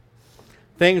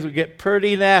things would get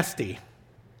pretty nasty.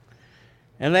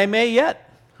 And they may yet.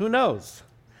 Who knows?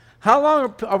 How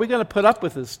long are we going to put up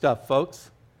with this stuff,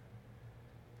 folks?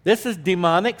 This is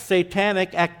demonic,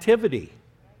 satanic activity.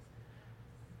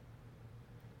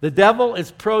 The devil is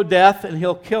pro-death, and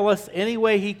he'll kill us any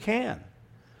way he can.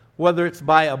 Whether it's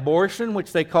by abortion,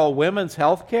 which they call women's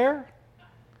health care,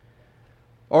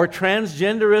 or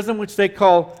transgenderism, which they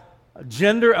call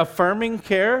gender-affirming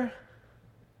care.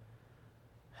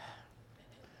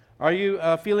 Are you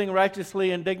feeling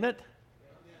righteously indignant?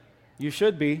 You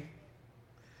should be.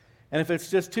 And if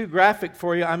it's just too graphic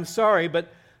for you, I'm sorry,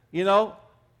 but you know,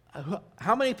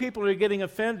 how many people are getting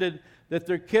offended that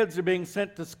their kids are being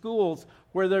sent to schools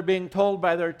where they're being told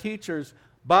by their teachers,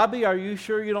 Bobby, are you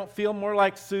sure you don't feel more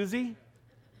like Susie?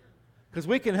 Because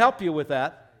we can help you with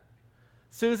that.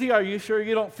 Susie, are you sure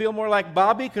you don't feel more like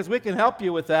Bobby? Because we can help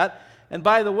you with that. And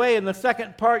by the way, in the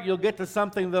second part, you'll get to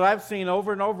something that I've seen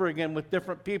over and over again with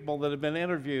different people that have been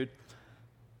interviewed.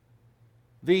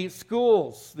 The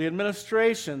schools, the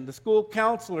administration, the school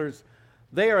counselors,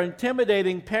 they are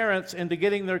intimidating parents into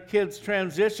getting their kids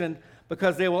transitioned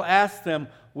because they will ask them,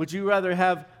 would you rather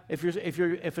have, if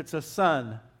it's a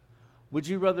son, would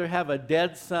you rather have a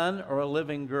dead son or a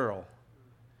living girl?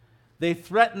 They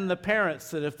threaten the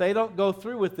parents that if they don't go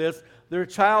through with this, their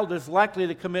child is likely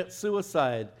to commit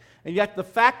suicide. And yet the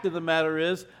fact of the matter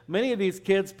is, many of these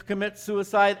kids commit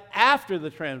suicide after the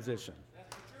transition.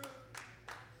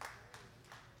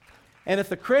 And if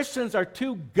the Christians are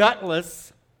too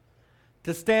gutless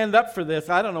to stand up for this,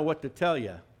 I don't know what to tell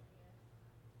you.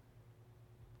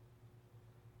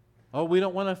 Oh, we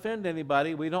don't want to offend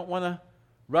anybody. We don't want to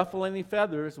ruffle any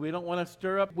feathers. We don't want to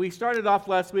stir up. We started off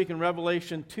last week in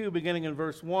Revelation 2, beginning in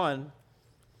verse 1.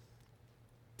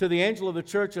 To the angel of the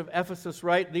church of Ephesus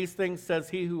write, these things says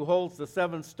he who holds the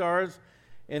 7 stars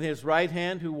in his right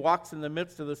hand, who walks in the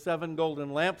midst of the 7 golden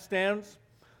lampstands.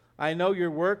 I know your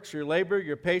works, your labor,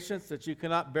 your patience, that you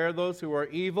cannot bear those who are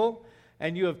evil,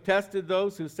 and you have tested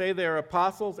those who say they are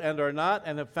apostles and are not,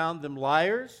 and have found them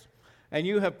liars. And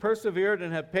you have persevered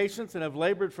and have patience and have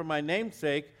labored for my name's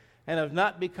sake, and have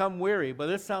not become weary. But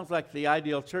this sounds like the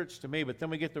ideal church to me. But then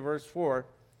we get to verse 4.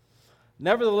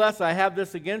 Nevertheless, I have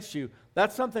this against you.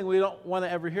 That's something we don't want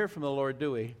to ever hear from the Lord,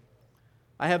 do we?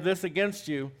 I have this against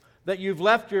you, that you've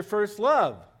left your first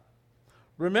love.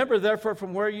 Remember, therefore,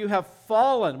 from where you have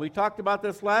fallen. We talked about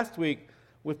this last week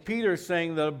with Peter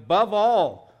saying that above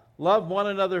all, love one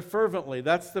another fervently.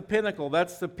 That's the pinnacle.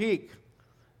 That's the peak.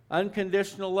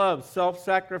 Unconditional love,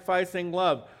 self-sacrificing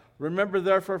love. Remember,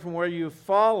 therefore, from where you've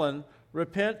fallen,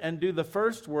 repent and do the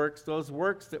first works, those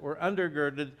works that were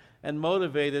undergirded and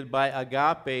motivated by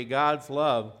agape, God's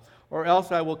love. Or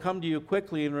else I will come to you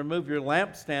quickly and remove your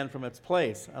lampstand from its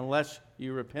place, unless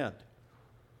you repent.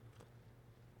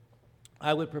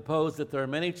 I would propose that there are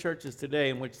many churches today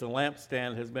in which the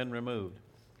lampstand has been removed.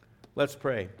 Let's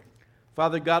pray.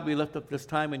 Father God, we lift up this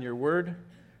time in your word.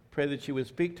 Pray that you would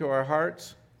speak to our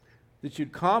hearts, that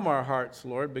you'd calm our hearts,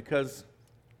 Lord, because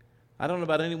I don't know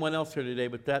about anyone else here today,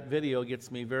 but that video gets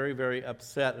me very, very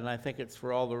upset, and I think it's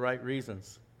for all the right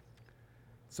reasons.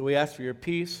 So we ask for your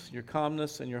peace, your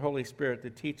calmness, and your Holy Spirit to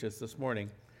teach us this morning.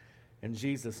 In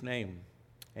Jesus' name,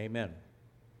 amen.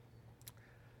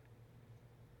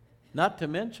 Not to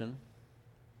mention,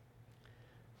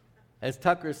 as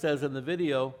Tucker says in the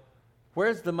video,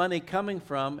 where's the money coming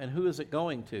from and who is it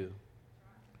going to?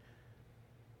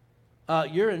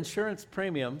 Your insurance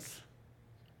premiums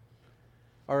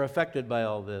are affected by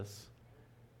all this.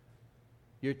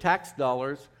 Your tax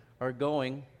dollars are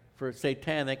going for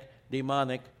satanic,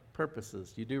 demonic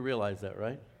purposes. You do realize that,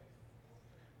 right?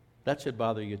 That should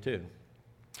bother you too.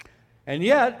 And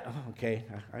yet, okay,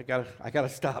 I gotta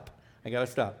stop.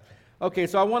 Okay,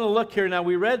 so I want to look here now.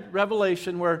 We read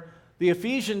Revelation where the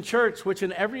Ephesian church, which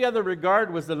in every other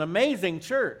regard was an amazing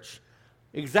church,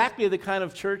 exactly the kind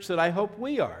of church that I hope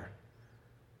we are.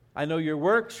 I know your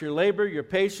works, your labor, your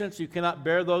patience. You cannot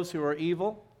bear those who are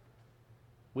evil.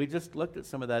 We just looked at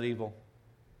some of that evil.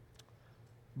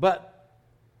 But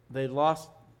they lost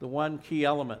the one key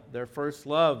element, their first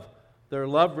love, their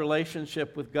love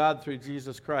relationship with God through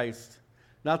Jesus Christ.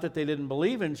 Not that they didn't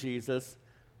believe in Jesus,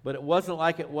 but it wasn't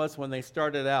like it was when they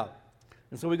started out.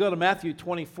 And so we go to Matthew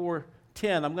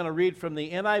 24:10. I'm going to read from the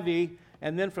NIV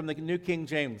and then from the New King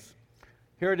James.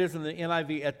 Here it is in the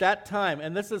NIV. At that time,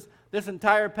 and this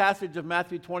entire passage of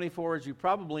Matthew 24, as you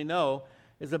probably know,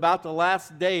 is about the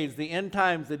last days, the end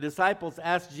times. The disciples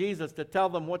asked Jesus to tell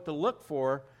them what to look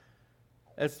for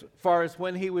as far as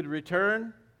when he would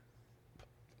return.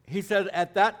 He said,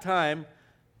 at that time,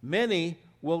 many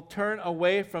will turn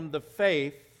away from the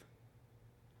faith.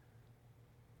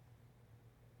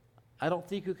 I don't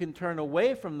think you can turn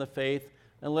away from the faith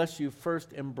unless you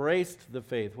first embraced the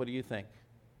faith. What do you think?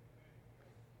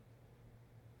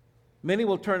 Many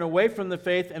will turn away from the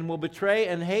faith and will betray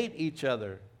and hate each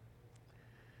other.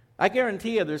 I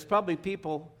guarantee you there's probably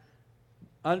people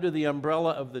under the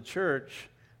umbrella of the church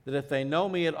that if they know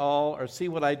me at all or see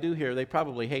what I do here, they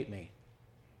probably hate me.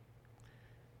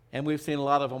 And we've seen a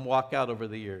lot of them walk out over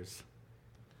the years.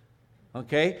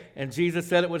 Okay? And Jesus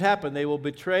said it would happen. They will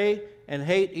betray and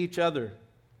hate each other.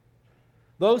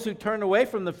 Those who turn away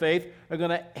from the faith are going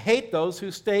to hate those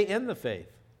who stay in the faith.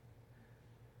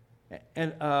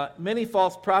 And many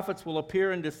false prophets will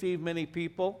appear and deceive many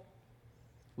people.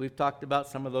 We've talked about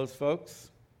some of those folks.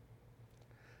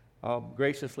 I'll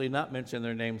graciously not mention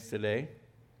their names today.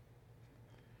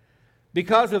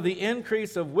 Because of the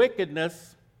increase of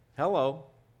wickedness, hello,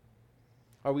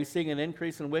 are we seeing an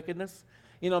increase in wickedness?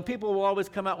 You know, people will always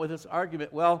come out with this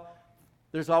argument, well,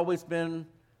 there's always been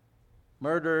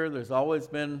murder, there's always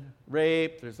been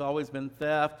rape, there's always been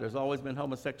theft, there's always been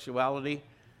homosexuality.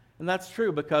 And that's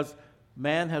true because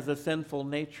man has a sinful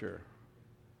nature.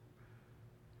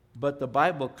 But the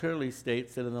Bible clearly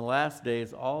states that in the last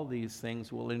days, all these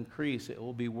things will increase. It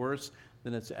will be worse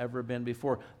than it's ever been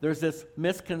before. There's this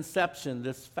misconception,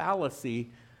 this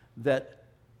fallacy that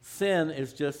sin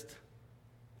is just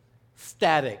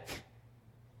static.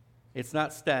 It's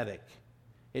not static.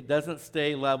 It doesn't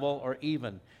stay level or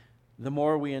even. The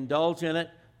more we indulge in it,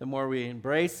 the more we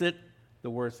embrace it, the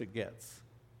worse it gets.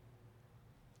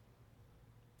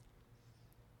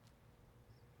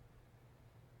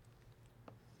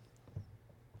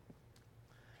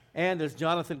 And as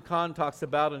Jonathan Cahn talks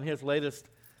about in his latest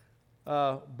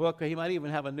book, he might even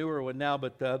have a newer one now,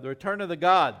 but The Return of the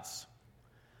Gods,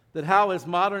 that how as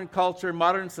modern culture,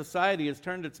 modern society has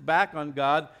turned its back on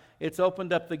God, it's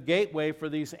opened up the gateway for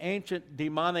these ancient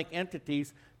demonic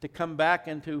entities to come back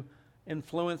into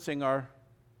influencing our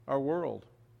world.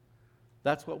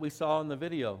 That's what we saw in the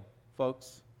video,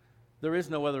 folks. There is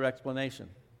no other explanation.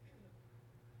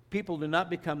 People do not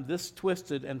become this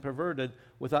twisted and perverted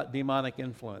without demonic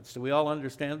influence. Do we all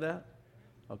understand that?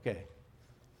 Okay.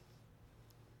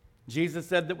 Jesus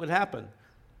said that would happen.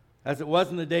 As it was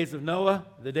in the days of Noah,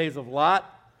 the days of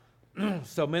Lot,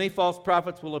 so many false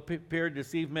prophets will appear to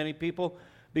deceive many people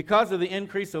because of the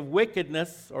increase of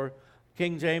wickedness, or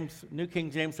New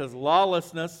King James says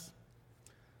lawlessness.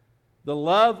 The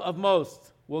love of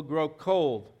most will grow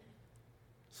cold.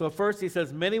 So first he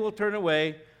says, many will turn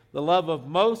away, the love of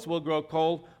most will grow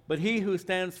cold, but he who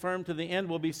stands firm to the end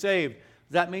will be saved.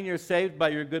 Does that mean you're saved by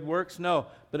your good works? No,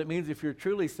 but it means if you're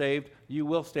truly saved, you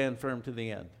will stand firm to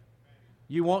the end.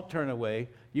 You won't turn away.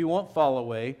 You won't fall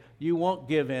away. You won't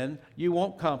give in. You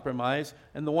won't compromise.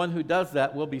 And the one who does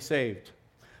that will be saved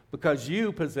because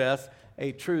you possess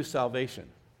a true salvation.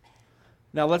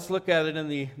 Now let's look at it in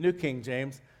the New King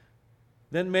James.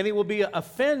 Then many will be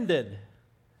offended.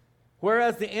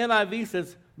 Whereas the NIV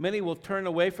says many will turn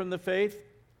away from the faith,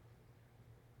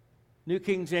 New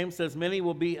King James says many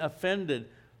will be offended,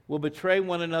 will betray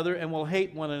one another, and will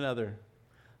hate one another.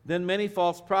 Then many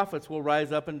false prophets will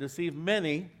rise up and deceive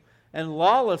many, and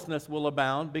lawlessness will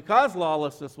abound. Because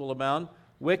lawlessness will abound,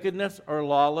 wickedness or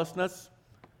lawlessness,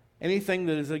 anything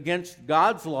that is against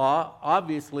God's law,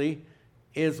 obviously,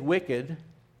 is wicked.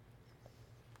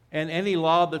 And any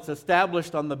law that's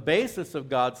established on the basis of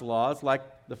God's laws, like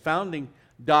the founding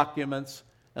documents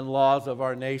and laws of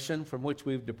our nation from which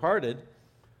we've departed,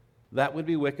 that would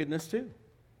be wickedness too.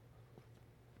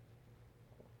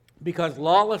 Because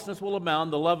lawlessness will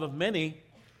abound, the love of many.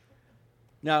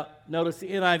 Now, notice the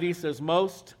NIV says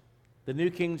most. The New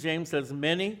King James says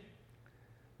many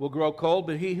will grow cold,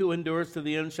 but he who endures to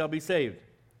the end shall be saved.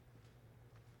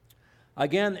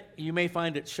 Again, you may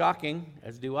find it shocking,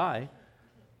 as do I,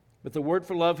 but the word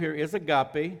for love here is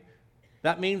agape.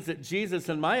 That means that Jesus,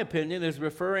 in my opinion, is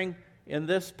referring in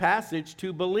this passage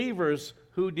to believers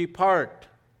who depart.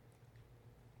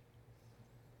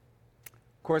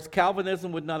 Of course,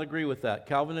 Calvinism would not agree with that.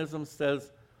 Calvinism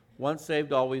says, once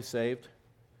saved, always saved.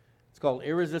 It's called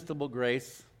irresistible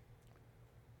grace,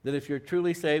 that if you're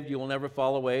truly saved, you will never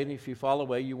fall away, and if you fall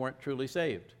away, you weren't truly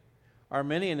saved.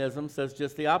 Arminianism says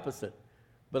just the opposite.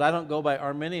 But I don't go by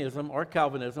Arminianism or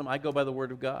Calvinism. I go by the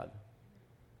Word of God.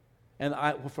 And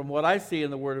from what I see in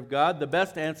the Word of God, the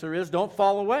best answer is don't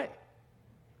fall away.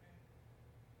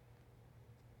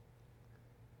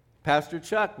 Pastor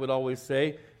Chuck would always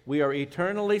say, we are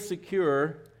eternally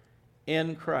secure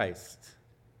in Christ.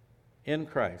 In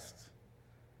Christ.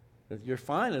 You're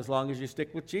fine as long as you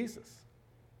stick with Jesus.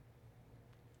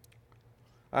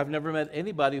 I've never met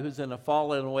anybody who's in a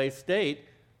fallen away state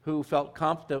who felt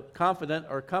confident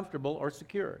or comfortable or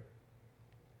secure.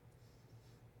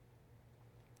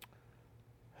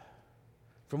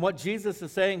 From what Jesus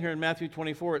is saying here in Matthew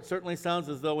 24, it certainly sounds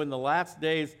as though in the last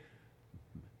days,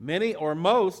 many or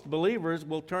most believers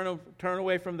will turn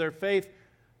away from their faith,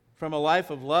 from a life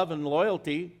of love and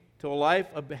loyalty to a life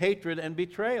of hatred and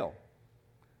betrayal.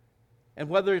 And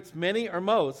whether it's many or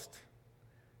most,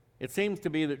 it seems to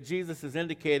be that Jesus is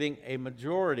indicating a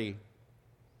majority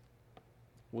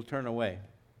will turn away.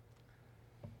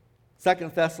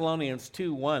 2 Thessalonians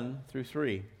 2, 1 through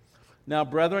 3. Now,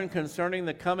 brethren, concerning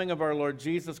the coming of our Lord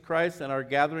Jesus Christ and our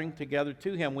gathering together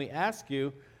to him, we ask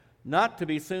you not to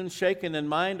be soon shaken in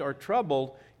mind or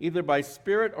troubled, either by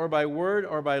spirit or by word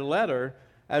or by letter,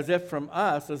 as if from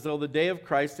us, as though the day of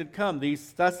Christ had come.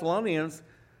 These Thessalonians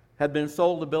had been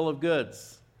sold a bill of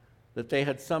goods, that they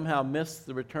had somehow missed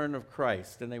the return of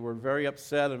Christ, and they were very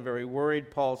upset and very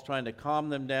worried. Paul's trying to calm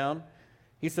them down.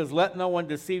 He says, let no one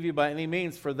deceive you by any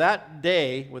means, for that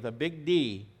day, with a big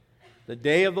D, the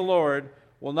day of the Lord,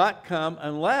 will not come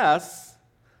unless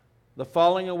the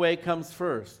falling away comes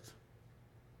first.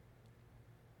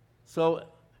 So,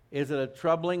 is it a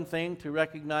troubling thing to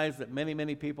recognize that many,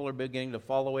 many people are beginning to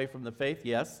fall away from the faith?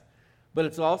 Yes. But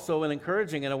it's also an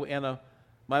encouraging,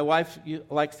 my wife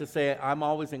likes to say, I'm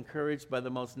always encouraged by the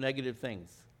most negative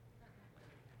things.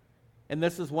 And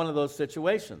this is one of those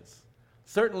situations.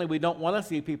 Certainly we don't want to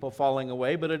see people falling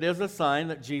away, but it is a sign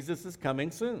that Jesus is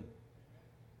coming soon.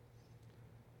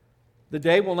 The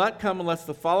day will not come unless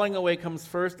the falling away comes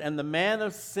first, and the man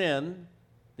of sin,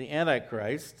 the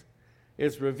Antichrist,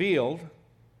 is revealed.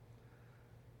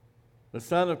 The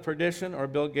son of perdition, or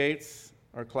Bill Gates,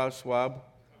 or Klaus Schwab,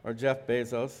 or Jeff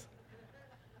Bezos.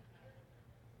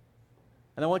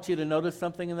 And I want you to notice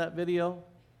something in that video,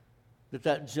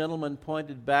 that gentleman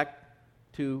pointed back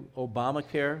to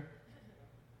Obamacare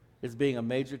as being a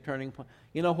major turning point.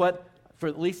 You know what? For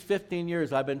at least 15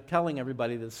 years, I've been telling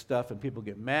everybody this stuff, and people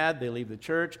get mad, they leave the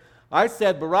church. I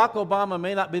said, Barack Obama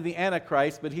may not be the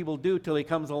Antichrist, but he will do till he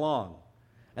comes along.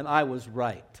 And I was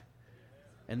right.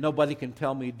 And nobody can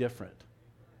tell me different.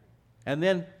 And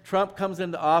then Trump comes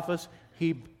into office,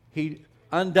 he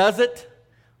undoes it,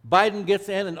 Biden gets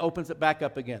in and opens it back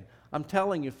up again. I'm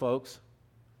telling you, folks,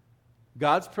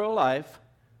 God's pro-life,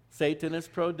 Satan is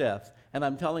pro-death. And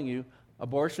I'm telling you,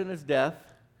 abortion is death,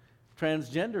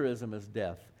 transgenderism is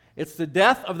death. It's the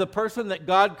death of the person that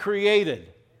God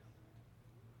created.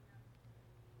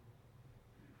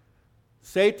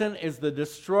 Satan is the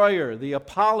destroyer, the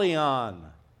Apollyon.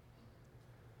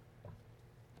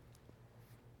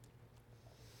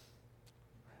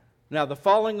 Now, the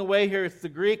falling away here is the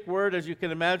Greek word, as you can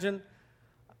imagine,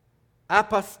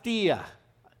 apostia.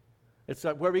 It's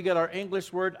where we get our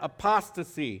English word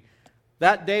apostasy.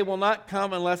 That day will not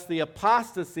come unless the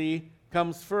apostasy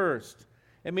comes first.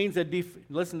 It means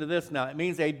listen to this now. It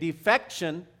means a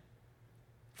defection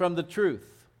from the truth.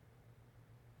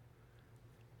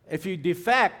 If you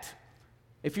defect,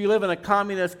 if you live in a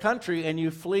communist country and you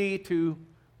flee to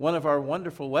one of our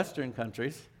wonderful Western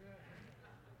countries,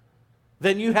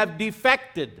 then you have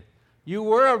defected. You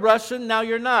were a Russian, now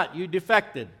you're not. You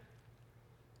defected.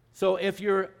 So if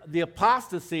the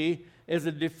apostasy is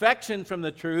a defection from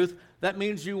the truth, that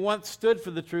means you once stood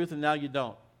for the truth and now you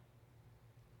don't.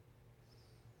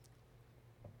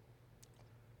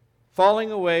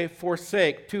 Falling away,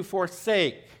 forsake, to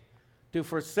forsake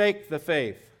the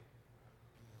faith.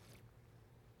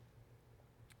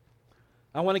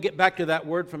 I want to get back to that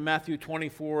word from Matthew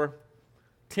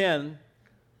 24:10,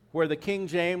 where the King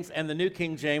James and the New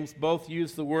King James both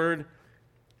use the word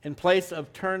in place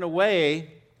of turn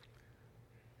away,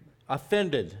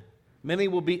 offended. Many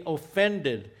will be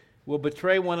offended, will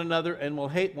betray one another, and will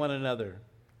hate one another.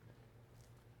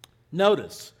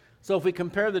 Notice, so if we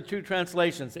compare the two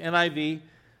translations, NIV,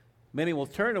 many will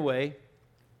turn away,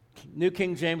 New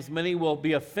King James, many will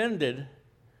be offended,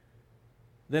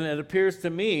 then it appears to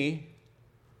me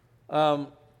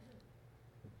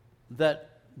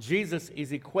that Jesus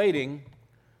is equating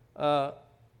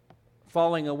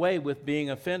falling away with being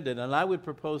offended. And I would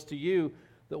propose to you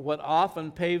that what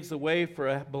often paves the way for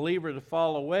a believer to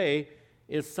fall away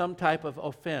is some type of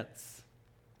offense.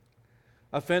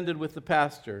 Offended with the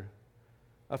pastor,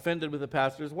 offended with the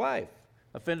pastor's wife,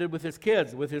 offended with his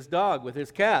kids, with his dog, with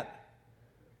his cat,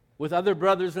 with other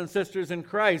brothers and sisters in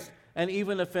Christ, and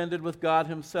even offended with God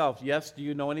himself. Yes, do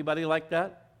you know anybody like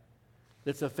that?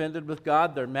 That's offended with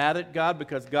God? They're mad at God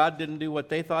because God didn't do what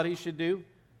they thought he should do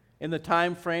in the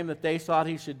time frame that they thought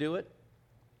he should do it.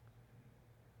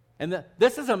 And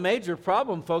this is a major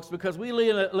problem, folks, because we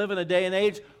live in a day and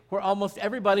age where almost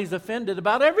everybody's offended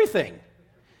about everything.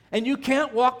 And you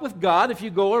can't walk with God if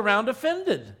you go around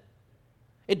offended.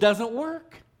 It doesn't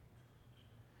work.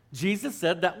 Jesus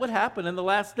said that would happen in the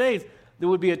last days. There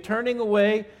would be a turning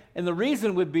away, and the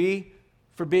reason would be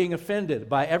for being offended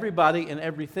by everybody and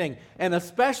everything, and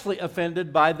especially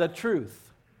offended by the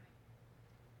truth.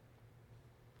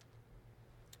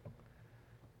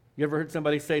 You ever heard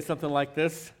somebody say something like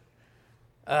this?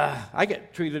 I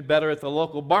get treated better at the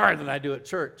local bar than I do at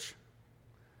church.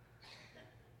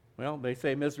 Well, they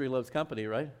say misery loves company,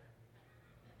 right?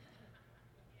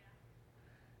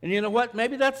 And you know what?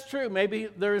 Maybe that's true. Maybe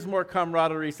there is more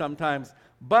camaraderie sometimes.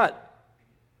 But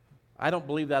I don't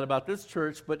believe that about this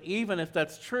church. But even if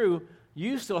that's true,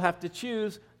 you still have to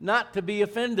choose not to be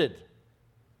offended.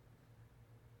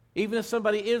 Even if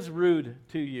somebody is rude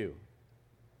to you.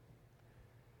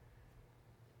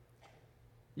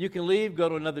 You can leave, go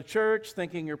to another church,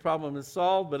 thinking your problem is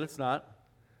solved, but it's not.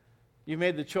 You've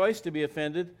made the choice to be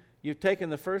offended. You've taken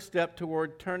the first step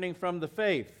toward turning from the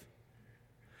faith.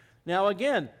 Now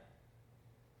again,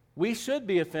 we should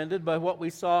be offended by what we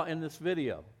saw in this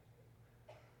video.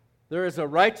 There is a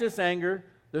righteous anger,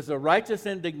 there's a righteous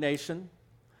indignation,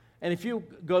 and if you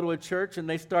go to a church and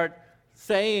they start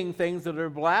saying things that are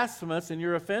blasphemous and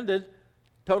you're offended,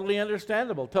 totally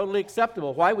understandable, totally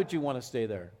acceptable. Why would you want to stay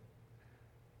there?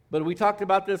 But we talked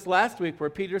about this last week where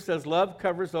Peter says love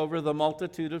covers over the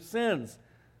multitude of sins.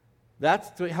 That's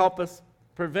to help us,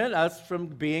 prevent us from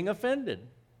being offended.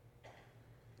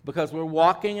 Because we're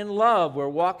walking in love, we're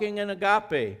walking in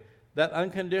agape, that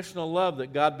unconditional love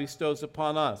that God bestows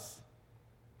upon us.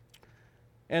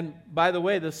 And by the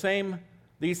way,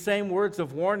 these same words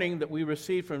of warning that we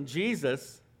received from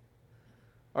Jesus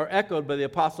are echoed by the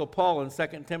Apostle Paul in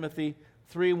 2 Timothy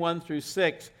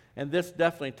 3:1-6. And this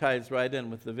definitely ties right in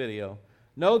with the video.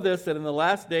 Know this, that in the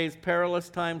last days perilous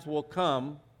times will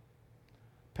come.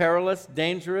 Perilous,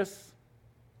 dangerous.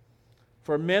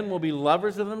 For men will be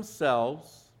lovers of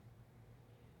themselves.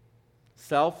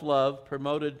 Self-love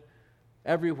promoted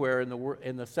everywhere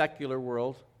in the secular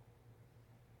world.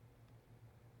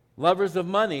 Lovers of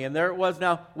money. And there it was.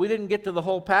 Now, we didn't get to the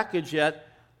whole package yet,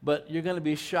 but you're going to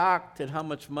be shocked at how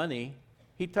much money.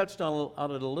 He touched on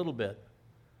it a little bit.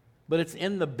 But it's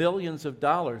in the billions of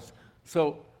dollars.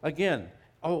 So, again,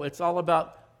 it's all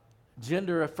about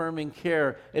gender-affirming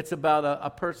care. It's about a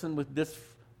person with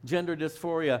gender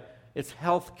dysphoria. It's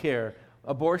health care.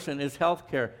 Abortion is health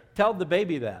care. Tell the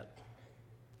baby that.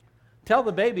 Tell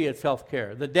the baby it's health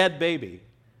care, the dead baby.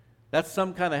 That's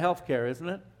some kind of health care, isn't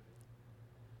it?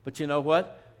 But you know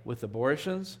what? With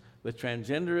abortions, with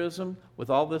transgenderism, with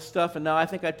all this stuff, and now I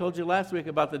think I told you last week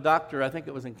about the doctor, I think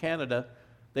it was in Canada,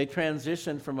 they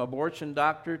transitioned from abortion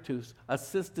doctor to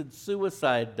assisted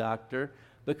suicide doctor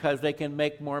because they can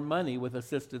make more money with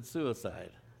assisted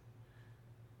suicide.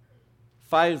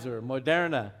 Pfizer,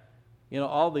 Moderna,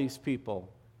 all these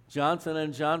people,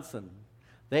 Johnson & Johnson,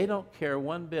 they don't care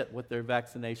one bit what their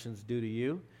vaccinations do to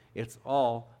you. It's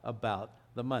all about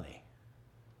the money.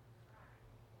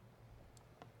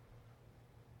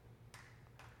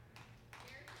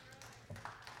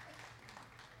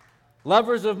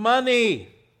 Lovers of money.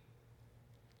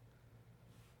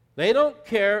 They don't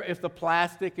care if the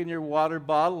plastic in your water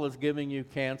bottle is giving you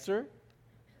cancer.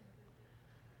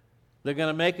 They're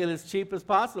going to make it as cheap as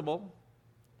possible.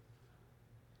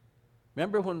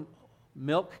 Remember when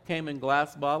milk came in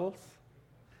glass bottles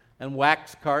and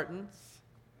wax cartons?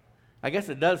 I guess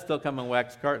it does still come in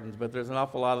wax cartons, but there's an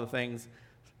awful lot of things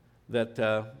that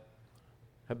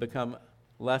have become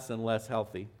less and less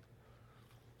healthy.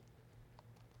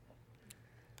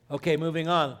 Okay, moving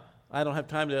on. I don't have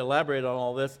time to elaborate on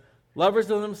all this.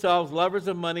 Lovers of themselves, lovers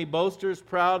of money, boasters,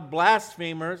 proud,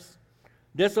 blasphemers,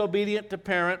 disobedient to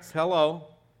parents,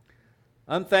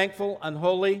 unthankful,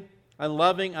 unholy,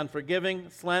 unloving, unforgiving,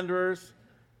 slanderers.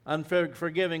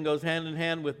 Unforgiving goes hand in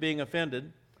hand with being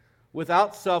offended.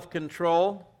 Without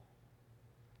self-control,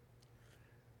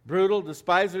 brutal,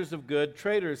 despisers of good,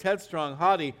 traitors, headstrong,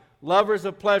 haughty, lovers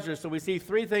of pleasure. So we see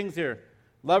three things here.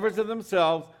 Lovers of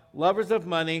themselves, lovers of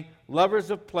money, lovers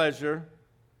of pleasure.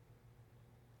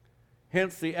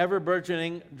 Hence the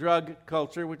ever-burgeoning drug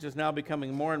culture, which is now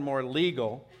becoming more and more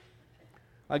legal.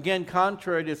 Again,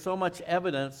 contrary to so much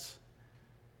evidence,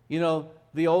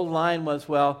 the old line was,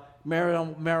 well,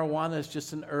 marijuana is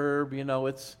just an herb,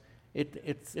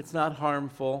 it's not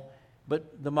harmful.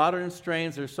 But the modern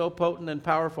strains are so potent and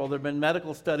powerful. There have been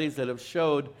medical studies that have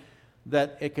showed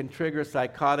that it can trigger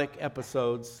psychotic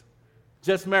episodes.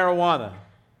 Just marijuana.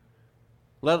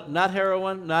 Not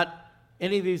heroin, not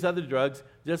any of these other drugs,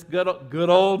 just good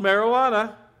old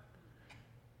marijuana.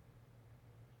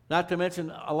 Not to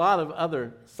mention a lot of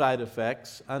other side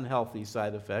effects, unhealthy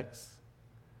side effects.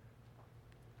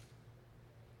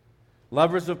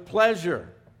 Lovers of pleasure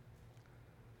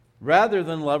rather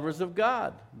than lovers of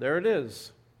God. There it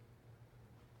is.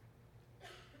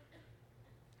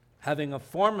 Having a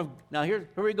form of, now here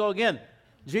we go again.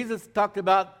 Jesus talked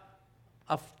about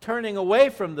turning away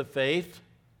from the faith.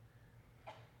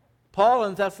 Paul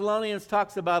in Thessalonians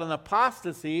talks about an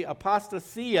apostasy,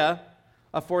 apostasia,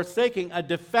 a forsaking, a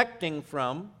defecting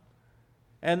from.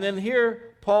 And then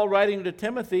here, Paul writing to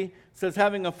Timothy says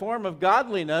having a form of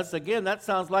godliness. Again, that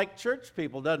sounds like church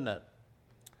people, doesn't it?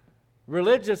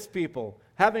 Religious people.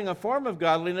 Having a form of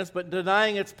godliness, but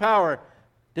denying its power.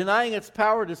 Denying its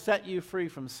power to set you free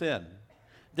from sin.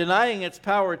 Denying its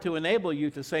power to enable you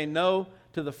to say no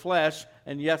to the flesh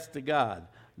and yes to God.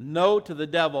 No to the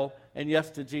devil and yes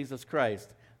to Jesus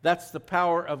Christ. That's the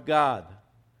power of God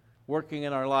working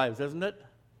in our lives, isn't it?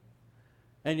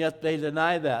 And yet they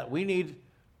deny that. We need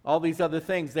all these other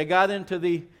things. They got into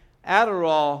the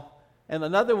Adderall, and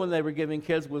another one they were giving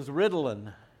kids was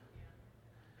Ritalin.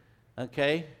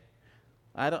 Okay?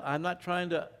 I'm not trying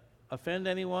to offend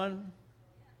anyone,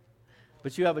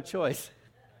 but you have a choice.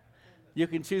 You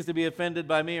can choose to be offended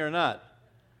by me or not.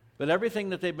 But everything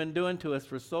that they've been doing to us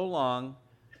for so long,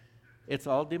 it's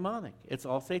all demonic. It's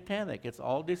all satanic. It's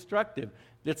all destructive.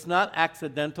 It's not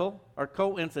accidental or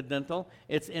coincidental.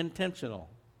 It's intentional.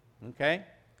 Okay?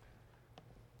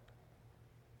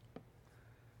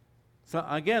 So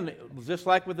again, just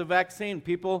like with the vaccine,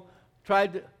 people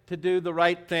tried to do the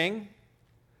right thing.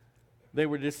 They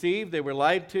were deceived. They were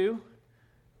lied to.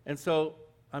 And so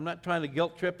I'm not trying to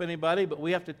guilt trip anybody, but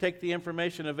we have to take the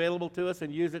information available to us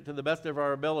and use it to the best of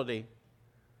our ability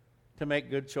to make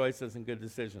good choices and good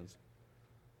decisions.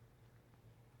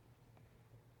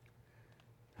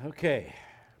 Okay,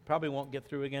 probably won't get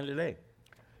through again today.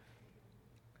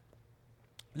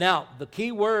 Now, the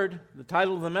key word, the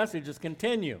title of the message is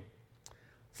continue.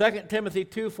 2 Timothy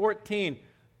 2:14,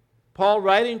 Paul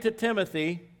writing to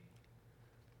Timothy,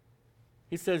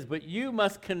 he says, but you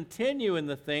must continue in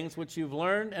the things which you've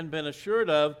learned and been assured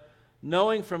of,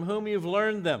 knowing from whom you've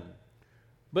learned them.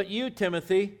 But you,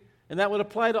 Timothy, and that would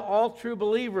apply to all true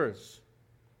believers,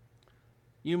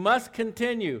 you must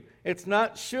continue. It's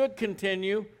not should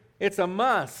continue, it's a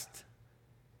must.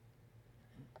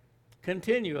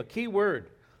 Continue, a key word.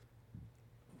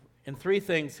 And three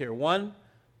things here. One,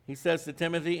 he says to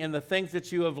Timothy, in the things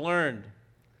that you have learned.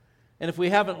 And if we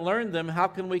haven't learned them, how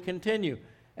can we continue?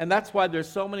 And that's why there's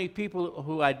so many people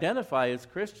who identify as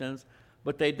Christians,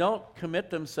 but they don't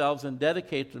commit themselves and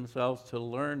dedicate themselves to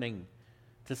learning,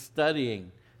 to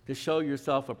studying, to show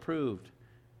yourself approved.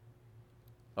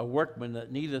 A workman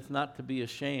that needeth not to be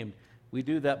ashamed. We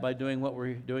do that by doing what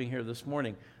we're doing here this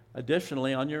morning.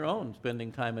 Additionally, on your own,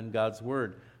 spending time in God's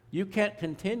Word. You can't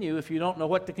continue if you don't know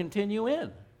what to continue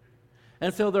in.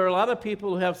 And so there are a lot of people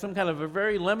who have some kind of a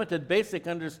very limited basic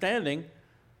understanding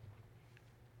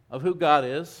of who God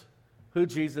is, who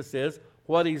Jesus is,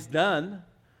 what He's done.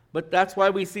 But that's why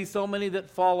we see so many that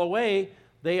fall away.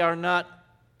 They are not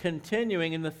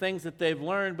continuing in the things that they've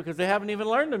learned because they haven't even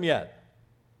learned them yet.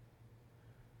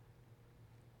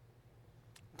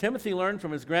 Timothy learned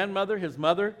from his grandmother, his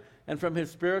mother, and from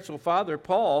his spiritual father,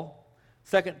 Paul.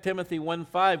 2 Timothy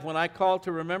 1:5, when I call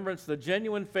to remembrance the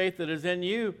genuine faith that is in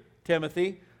you,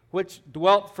 Timothy, which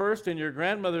dwelt first in your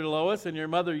grandmother Lois and your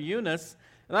mother Eunice,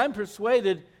 and I'm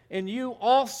persuaded in you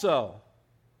also.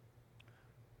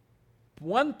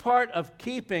 One part of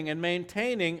keeping and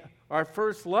maintaining our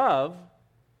first love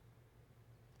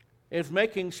is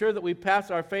making sure that we pass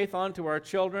our faith on to our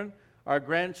children, our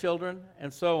grandchildren,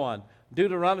 and so on.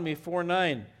 Deuteronomy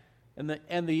 4:9,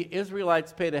 and the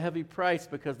Israelites paid a heavy price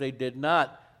because they did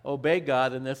not obey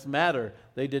God in this matter.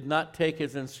 They did not take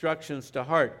His instructions to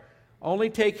heart. Only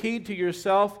take heed to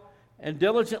yourself and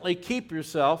diligently keep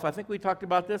yourself. I think we talked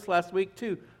about this last week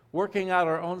too. Working out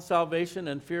our own salvation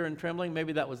in fear and trembling.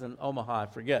 Maybe that was in Omaha, I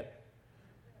forget.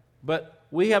 But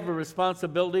we have a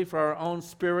responsibility for our own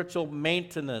spiritual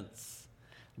maintenance.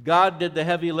 God did the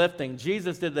heavy lifting.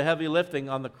 Jesus did the heavy lifting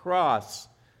on the cross.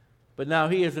 But now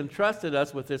He has entrusted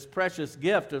us with this precious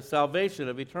gift of salvation,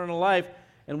 of eternal life,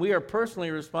 and we are personally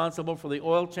responsible for the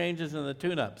oil changes and the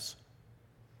tune-ups,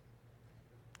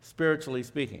 spiritually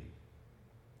speaking.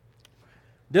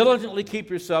 Diligently keep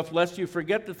yourself, lest you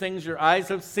forget the things your eyes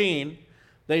have seen.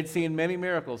 They'd seen many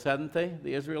miracles, hadn't they,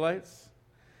 the Israelites?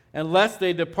 And lest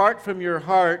they depart from your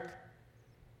heart,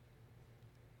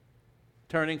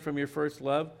 turning from your first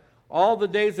love, all the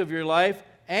days of your life,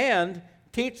 and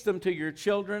teach them to your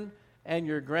children and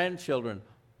your grandchildren.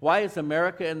 Why is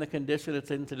America in the condition it's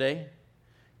in today?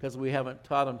 Because we haven't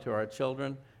taught them to our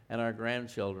children and our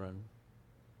grandchildren.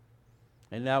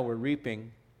 And now we're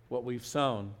reaping what we've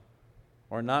sown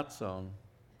or not sown.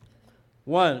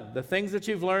 1, the things that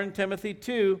you've learned, Timothy.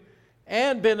 2,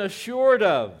 and been assured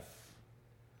of.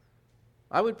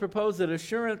 I would propose that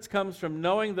assurance comes from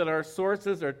knowing that our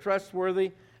sources are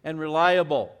trustworthy and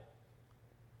reliable.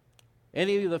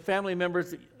 Any of the family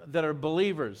members that are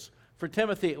believers. For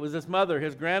Timothy, it was his mother,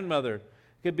 his grandmother.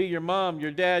 It could be your mom,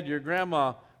 your dad, your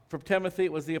grandma. For Timothy,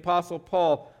 it was the Apostle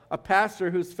Paul, a pastor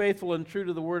who's faithful and true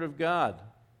to the Word of God.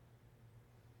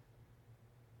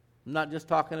 I'm not just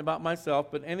talking about myself,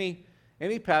 but any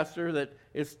pastor that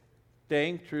is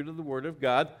staying true to the Word of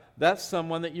God, that's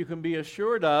someone that you can be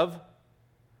assured of.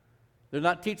 They're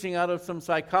not teaching out of some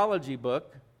psychology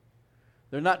book.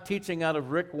 They're not teaching out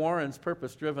of Rick Warren's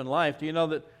Purpose-Driven Life. Do you know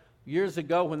that years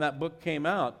ago when that book came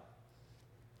out,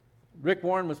 Rick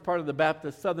Warren was part of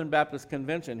the Southern Baptist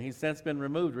Convention. He's since been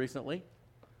removed recently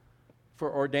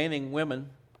for ordaining women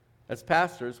as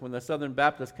pastors when the Southern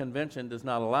Baptist Convention does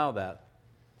not allow that.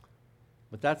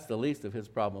 But that's the least of his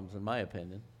problems, in my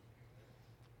opinion.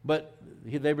 But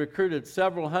they recruited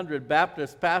several hundred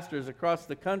Baptist pastors across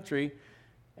the country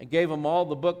and gave them all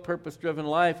the book Purpose-Driven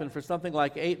Life, and for something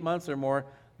like 8 months or more,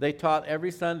 they taught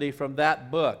every Sunday from that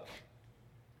book.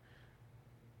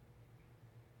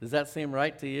 Does that seem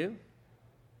right to you?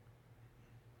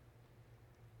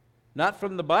 Not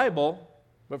from the Bible,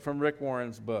 but from Rick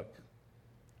Warren's book.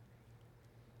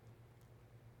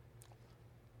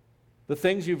 The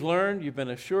things you've learned, you've been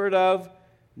assured of,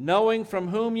 knowing from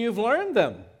whom you've learned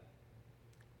them.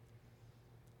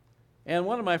 And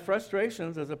one of my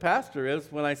frustrations as a pastor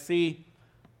is when I see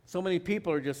so many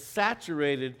people are just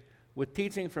saturated with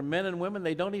teaching from men and women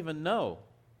they don't even know.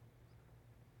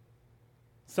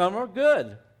 Some are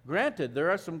good. Granted,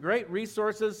 there are some great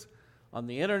resources on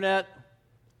the internet,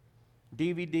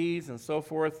 DVDs and so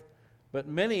forth, but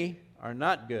many are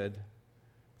not good.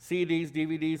 CDs,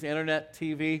 DVDs, internet,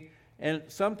 TV, and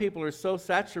some people are so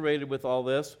saturated with all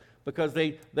this because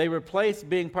they replace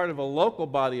being part of a local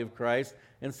body of Christ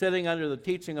and sitting under the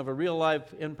teaching of a real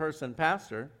life in-person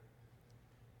pastor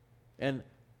and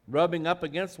rubbing up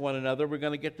against one another. We're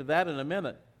going to get to that in a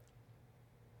minute.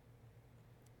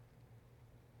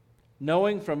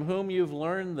 Knowing from whom you've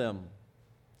learned them.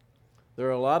 There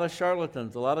are a lot of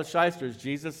charlatans, a lot of shysters.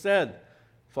 Jesus said,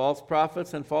 false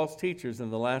prophets and false teachers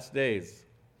in the last days.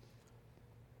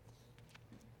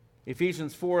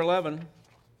 Ephesians 4:11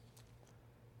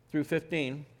 through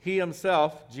 15. He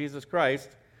himself, Jesus Christ,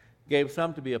 gave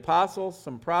some to be apostles,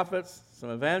 some prophets, some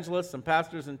evangelists, some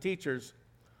pastors and teachers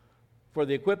for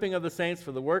the equipping of the saints,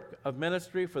 for the work of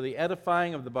ministry, for the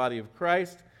edifying of the body of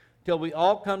Christ, till we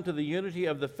all come to the unity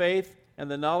of the faith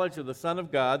and the knowledge of the Son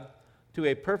of God, to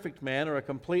a perfect man or a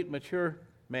complete mature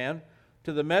man,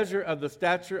 to the measure of the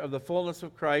stature of the fullness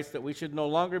of Christ, that we should no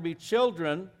longer be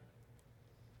children,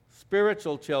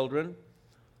 spiritual children,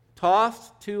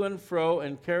 tossed to and fro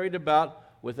and carried about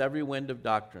with every wind of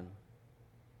doctrine.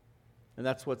 And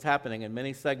that's what's happening in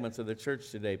many segments of the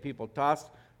church today. People tossed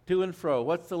to and fro.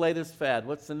 What's the latest fad?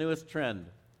 What's the newest trend?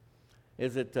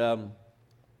 Is it,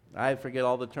 I forget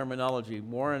all the terminology.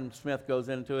 Warren Smith goes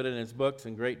into it in his books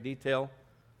in great detail.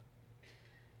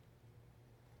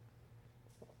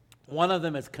 One of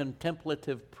them is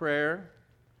contemplative prayer.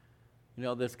 You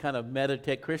know, this kind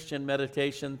of Christian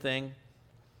meditation thing.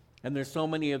 And there's so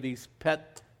many of these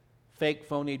pet, fake,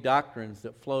 phony doctrines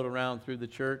that float around through the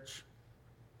church.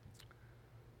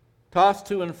 Tossed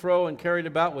to and fro and carried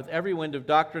about with every wind of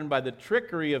doctrine by the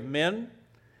trickery of men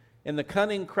and the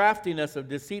cunning craftiness of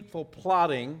deceitful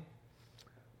plotting,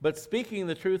 but speaking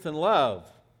the truth in love.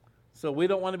 So we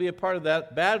don't want to be a part of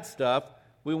that bad stuff.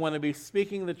 We want to be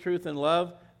speaking the truth in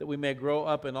love, that we may grow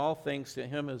up in all things to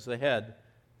him as the head,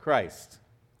 Christ.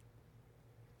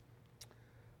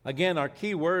 Again, our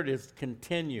key word is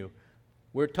continue.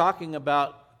 We're talking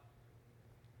about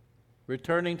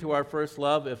returning to our first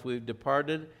love if we've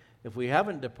departed. If we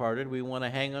haven't departed, we want to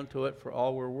hang on to it for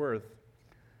all we're worth.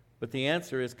 But the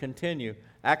answer is continue.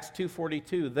 Acts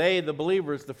 2:42, they, the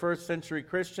believers, the first century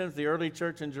Christians, the early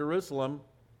church in Jerusalem,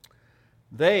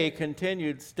 they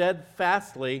continued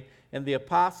steadfastly in the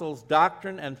apostles'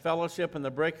 doctrine and fellowship and the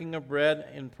breaking of bread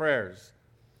and prayers.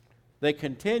 They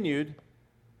continued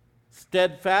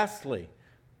steadfastly,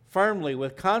 firmly,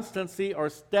 with constancy or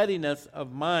steadiness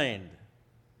of mind.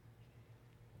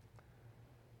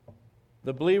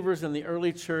 The believers in the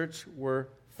early church were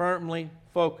firmly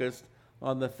focused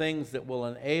on the things that will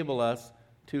enable us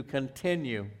to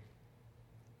continue.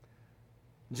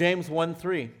 James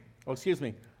 1:3.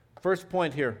 First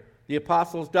point here, the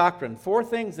apostles' doctrine. 4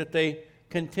 things that they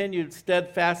continued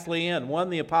steadfastly in.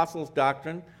 1, the apostles'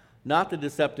 doctrine, not the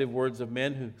deceptive words of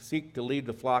men who seek to lead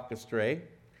the flock astray.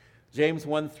 James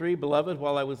 1:3, beloved,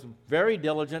 while I was very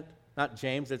diligent, not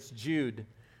James, it's Jude.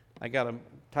 I got a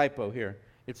typo here.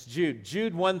 It's Jude.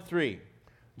 Jude 1:3.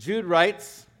 Jude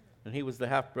writes, And he was the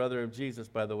half-brother of Jesus,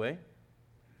 by the way.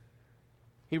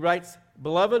 He writes,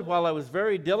 "Beloved, while I was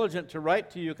very diligent to write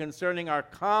to you concerning our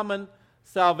common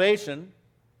salvation,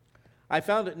 I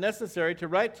found it necessary to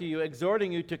write to you,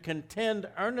 exhorting you to contend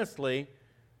earnestly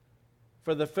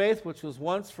for the faith which was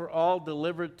once for all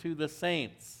delivered to the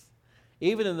saints."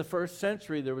 Even in the first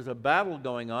century, there was a battle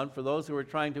going on for those who were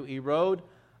trying to erode,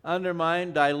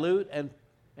 undermine, dilute,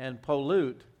 and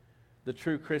pollute the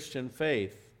true Christian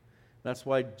faith. That's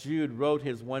why Jude wrote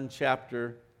his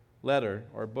one-chapter letter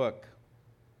or book.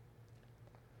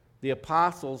 The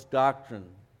apostles' doctrine,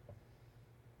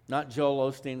 not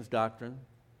Joel Osteen's doctrine,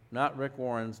 not Rick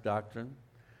Warren's doctrine,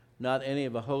 not any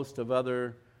of a host of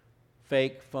other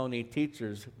fake, phony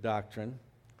teachers' doctrine.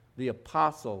 The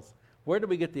apostles. Where do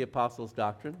we get the apostles'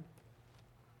 doctrine?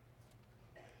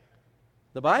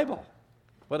 The Bible.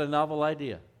 What a novel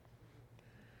idea.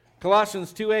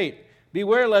 Colossians 2:8.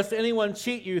 "Beware lest anyone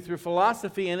cheat you through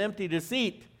philosophy and empty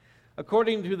deceit,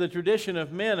 according to the tradition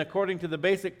of men, according to the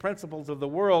basic principles of the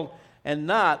world, and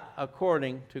not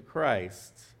according to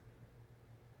Christ."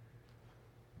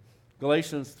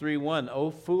 Galatians 3:1. "O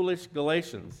foolish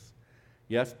Galatians."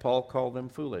 Yes, Paul called them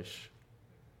foolish.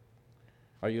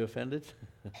 Are you offended?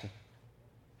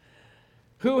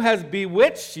 "Who has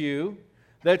bewitched you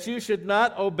that you should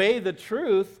not obey the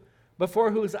truth,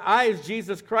 before whose eyes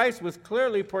Jesus Christ was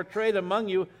clearly portrayed among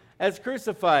you as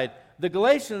crucified?" The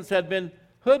Galatians had been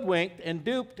hoodwinked and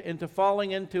duped into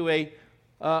falling into a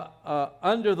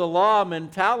under the law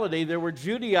mentality. There were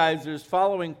Judaizers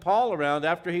following Paul around.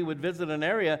 After he would visit an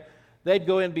area, they'd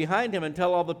go in behind him and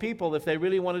tell all the people if they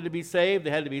really wanted to be saved,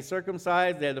 they had to be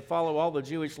circumcised, they had to follow all the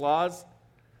Jewish laws.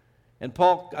 And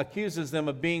Paul accuses them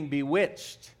of being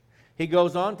bewitched. He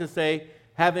goes on to say,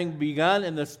 "Having begun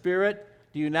in the Spirit,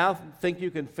 do you now think you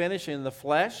can finish in the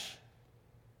flesh?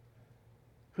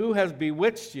 Who has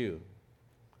bewitched you?"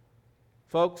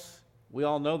 Folks, we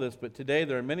all know this, but today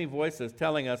there are many voices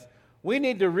telling us we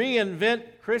need to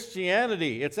reinvent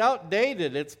Christianity. It's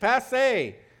outdated. It's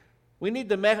passé. We need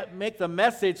to make the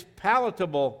message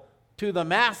palatable to the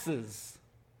masses.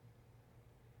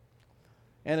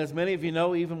 And as many of you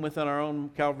know, even within our own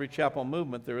Calvary Chapel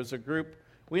movement, there is a group.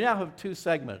 We now have two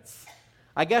segments.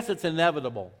 I guess it's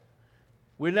inevitable.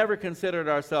 We never considered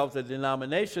ourselves a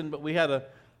denomination, but we had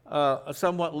a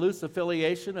somewhat loose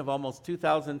affiliation of almost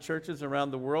 2,000 churches around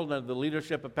the world under the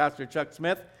leadership of Pastor Chuck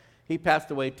Smith. He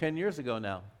passed away 10 years ago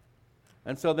now.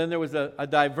 And so then there was a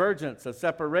divergence, a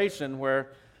separation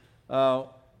where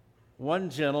one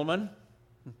gentleman,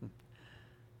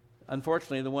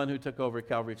 unfortunately the one who took over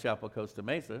Calvary Chapel Costa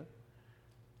Mesa,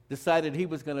 decided he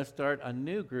was going to start a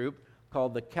new group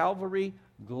called the Calvary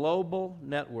Global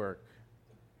Network.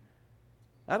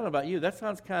 I don't know about you, that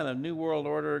sounds kind of New World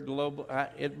Order, global.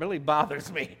 It really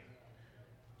bothers me.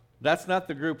 That's not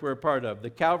the group we're a part of. The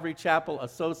Calvary Chapel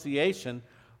Association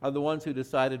are the ones who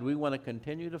decided we want to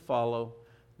continue to follow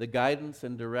the guidance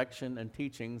and direction and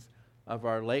teachings of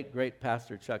our late, great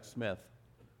pastor, Chuck Smith.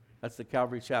 That's the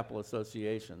Calvary Chapel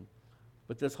Association.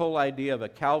 But this whole idea of a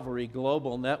Calvary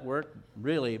Global Network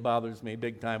really bothers me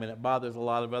big time, and it bothers a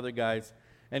lot of other guys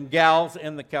and gals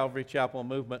in the Calvary Chapel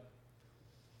movement.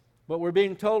 But we're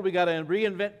being told we got to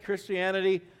reinvent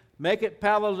Christianity, make it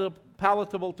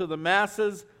palatable to the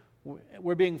masses.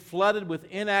 We're being flooded with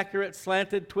inaccurate,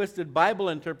 slanted, twisted Bible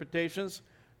interpretations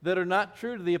that are not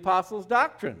true to the apostles'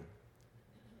 doctrine.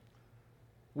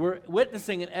 We're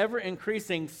witnessing an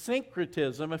ever-increasing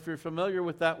syncretism. If you're familiar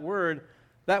with that word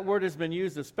has been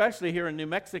used especially here in New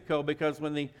Mexico, because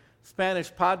when the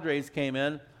Spanish Padres came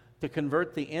in to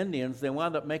convert the Indians, they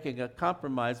wound up making a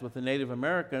compromise with the Native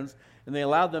Americans, and they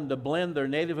allowed them to blend their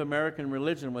Native American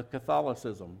religion with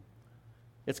Catholicism.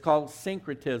 It's called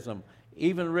syncretism.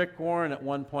 Even Rick Warren at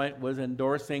one point was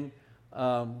endorsing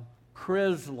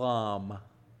Chrislam,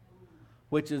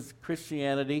 which is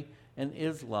Christianity and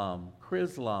Islam.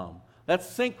 Chrislam. That's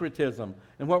syncretism.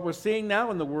 And what we're seeing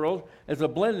now in the world is a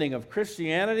blending of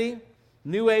Christianity,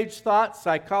 New Age thought,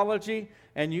 psychology,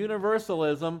 and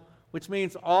universalism, which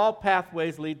means all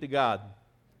pathways lead to God.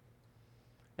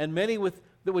 And many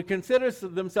that would consider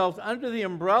themselves under the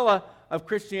umbrella of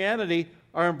Christianity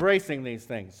are embracing these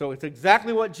things. So it's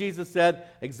exactly what Jesus said,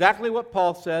 exactly what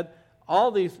Paul said.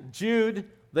 All these, Jude,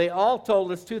 they all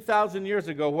told us 2,000 years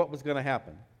ago what was going to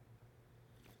happen.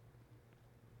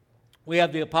 We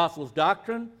have the apostles'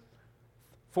 doctrine.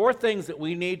 4 things that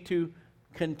we need to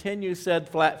continue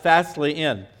steadfastly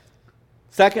in.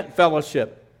 Second,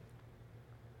 fellowship.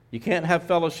 You can't have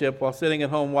fellowship while sitting at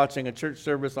home watching a church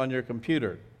service on your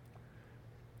computer.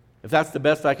 If that's the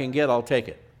best I can get, I'll take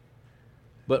it.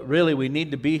 But really, we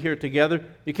need to be here together.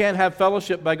 You can't have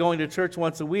fellowship by going to church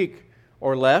once a week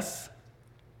or less.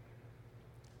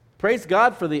 Praise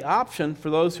God for the option for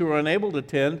those who are unable to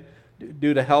attend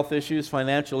due to health issues,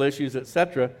 financial issues,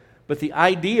 etc. But the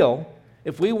ideal,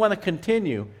 if we want to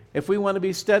continue, if we want to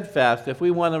be steadfast, if we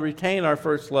want to retain our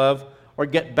first love or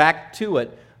get back to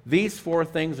it, these four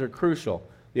things are crucial.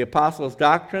 The apostles'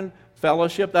 doctrine,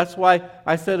 fellowship. That's why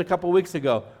I said a couple weeks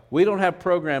ago, we don't have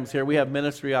programs here, we have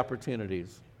ministry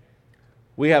opportunities.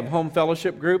 We have home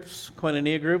fellowship groups,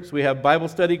 koinonia groups. We have Bible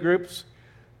study groups,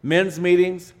 men's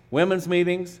meetings, women's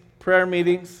meetings, prayer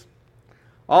meetings.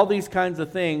 All these kinds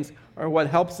of things are what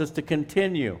helps us to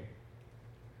continue.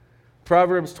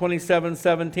 Proverbs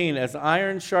 27:17, as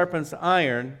iron sharpens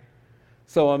iron,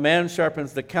 so a man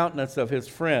sharpens the countenance of his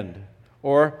friend,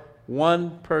 or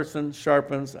one person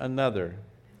sharpens another.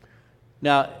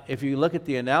 Now, if you look at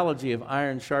the analogy of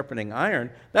iron sharpening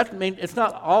iron, that means it's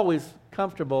not always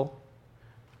comfortable,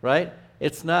 right?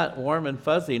 It's not warm and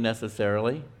fuzzy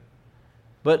necessarily.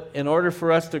 But in order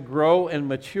for us to grow and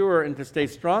mature and to stay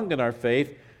strong in our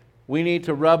faith, we need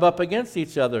to rub up against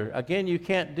each other. Again, you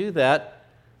can't do that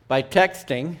by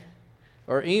texting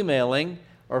or emailing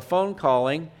or phone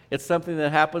calling. It's something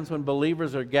that happens when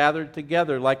believers are gathered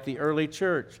together like the early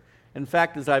church. In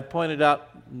fact, as I've pointed out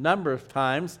a number of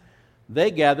times,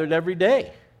 they gathered every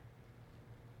day.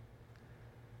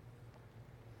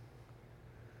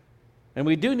 And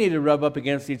we do need to rub up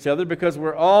against each other because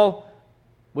we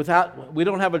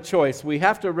don't have a choice. We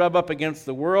have to rub up against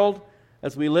the world.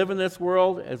 As we live in this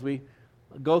world, as we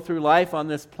go through life on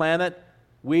this planet,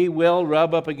 we will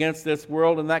rub up against this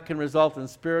world, and that can result in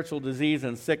spiritual disease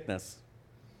and sickness.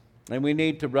 And we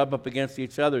need to rub up against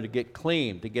each other to get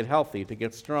clean, to get healthy, to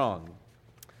get strong.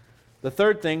 The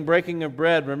third thing, breaking of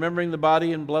bread, remembering the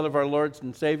body and blood of our Lord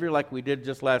and Savior like we did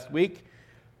just last week.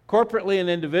 Corporately and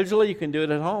individually, you can do it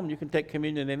at home. You can take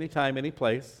communion anytime, any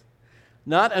place.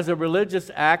 Not as a religious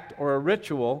act or a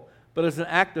ritual, but as an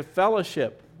act of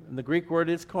fellowship. And the Greek word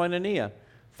is koinonia.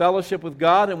 Fellowship with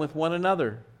God and with one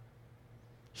another.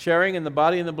 Sharing in the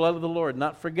body and the blood of the Lord.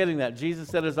 Not forgetting that. Jesus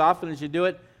said, as often as you do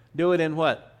it in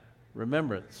what?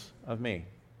 Remembrance of me.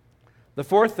 The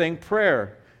fourth thing,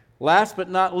 prayer. Last but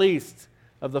not least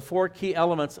of the four key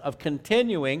elements of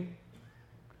continuing,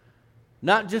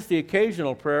 not just the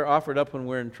occasional prayer offered up when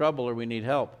we're in trouble or we need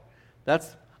help.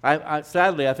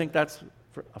 Sadly, I think that's,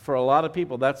 for a lot of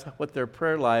people, that's what their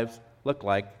prayer lives look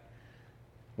like.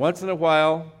 Once in a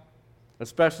while,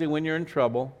 especially when you're in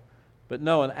trouble, but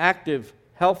no, an active,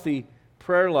 healthy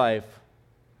prayer life.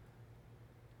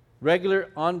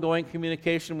 Regular, ongoing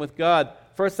communication with God.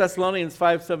 1 Thessalonians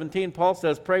 5:17, Paul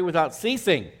says, pray without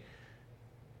ceasing.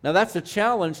 Now that's a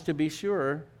challenge to be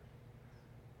sure,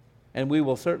 and we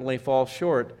will certainly fall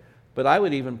short, but I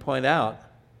would even point out,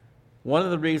 one of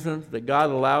the reasons that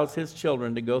God allows His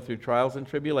children to go through trials and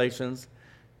tribulations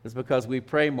is because we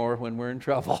pray more when we're in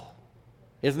trouble.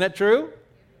 Isn't that true?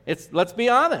 Let's be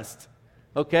honest,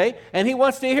 okay? And He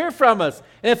wants to hear from us.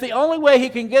 And if the only way He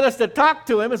can get us to talk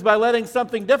to Him is by letting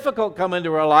something difficult come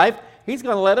into our life, He's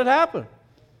going to let it happen.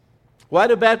 Why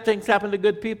do bad things happen to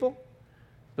good people?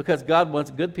 Because God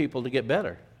wants good people to get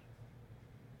better.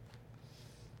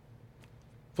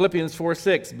 Philippians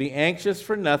 4:6, be anxious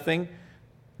for nothing.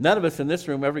 None of us in this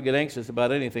room ever get anxious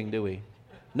about anything, do we?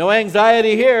 No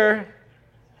anxiety here.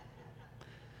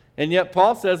 And yet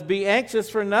Paul says, be anxious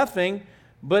for nothing,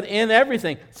 but in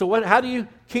everything. So how do you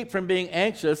keep from being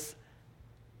anxious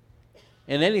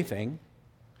in anything?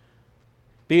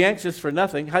 Be anxious for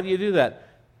nothing. How do you do that?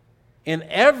 In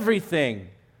everything,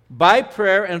 by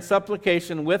prayer and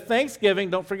supplication with thanksgiving.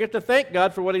 Don't forget to thank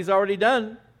God for what He's already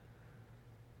done.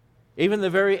 Even the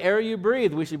very air you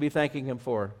breathe, we should be thanking Him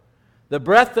for. The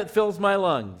breath that fills my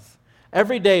lungs.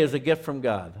 Every day is a gift from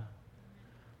God.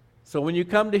 So when you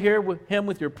come to hear Him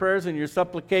with your prayers and your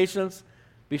supplications,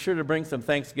 be sure to bring some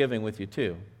thanksgiving with you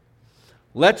too.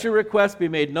 Let your requests be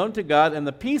made known to God, and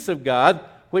the peace of God,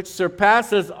 which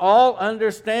surpasses all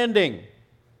understanding.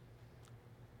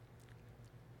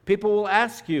 People will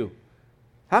ask you,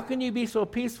 how can you be so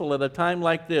peaceful at a time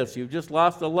like this? You've just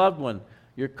lost a loved one.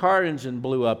 Your car engine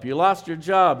blew up. You lost your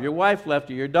job. Your wife left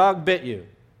you. Your dog bit you.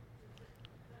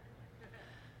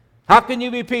 How can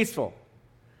you be peaceful?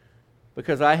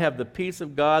 Because I have the peace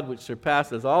of God which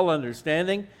surpasses all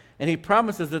understanding, and He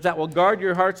promises that will guard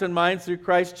your hearts and minds through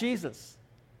Christ Jesus.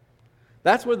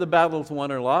 That's where the battle's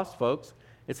won or lost, folks.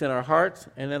 It's in our hearts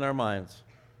and in our minds.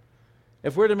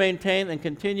 If we're to maintain and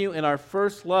continue in our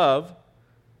first love,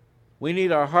 we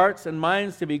need our hearts and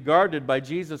minds to be guarded by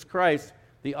Jesus Christ,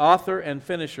 the author and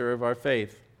finisher of our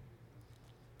faith.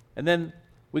 And then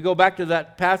we go back to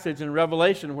that passage in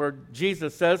Revelation where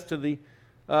Jesus says to the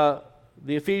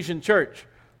Ephesian church,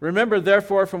 Remember,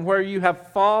 therefore, from where you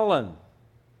have fallen.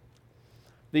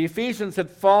 The Ephesians had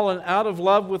fallen out of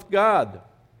love with God.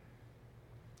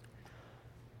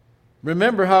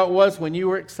 Remember how it was when you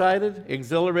were excited,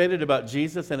 exhilarated about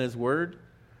Jesus and His Word?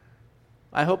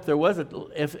 I hope there was,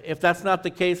 if that's not the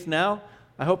case now,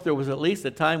 I hope there was at least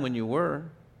a time when you were.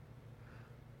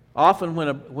 Often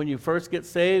when you first get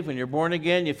saved, when you're born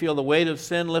again, you feel the weight of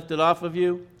sin lifted off of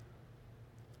you.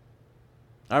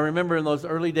 I remember in those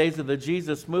early days of the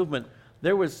Jesus movement,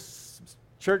 there was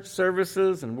church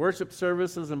services and worship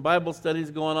services and Bible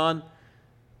studies going on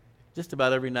just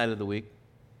about every night of the week.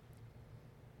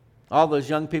 All those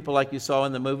young people like you saw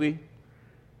in the movie,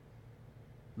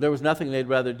 there was nothing they'd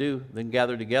rather do than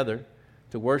gather together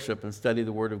to worship and study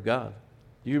the Word of God.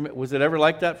 Was it ever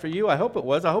like that for you? I hope it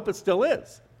was. I hope it still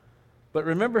is. But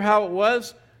remember how it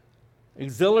was?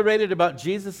 Exhilarated about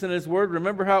Jesus and His Word.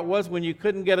 Remember how it was when you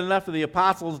couldn't get enough of the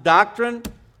apostles' doctrine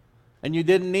and you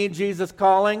didn't need Jesus'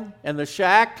 calling and the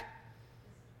shack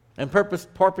and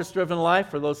purpose-driven life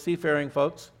for those seafaring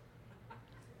folks?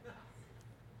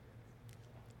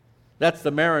 That's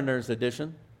the Mariner's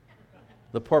edition,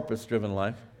 the purpose-driven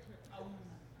life.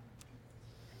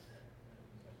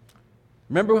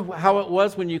 Remember how it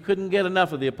was when you couldn't get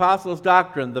enough of the apostles'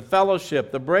 doctrine, the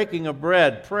fellowship, the breaking of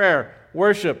bread, prayer,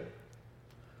 worship.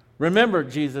 Remember,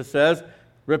 Jesus says,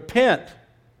 repent,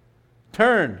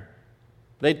 turn.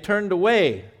 They turned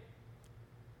away.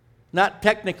 Not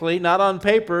technically, not on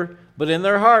paper, but in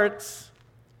their hearts.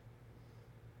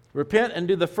 Repent and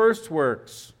do the first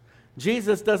works.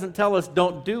 Jesus doesn't tell us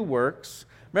don't do works.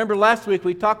 Remember last week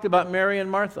we talked about Mary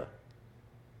and Martha.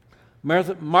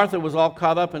 Martha was all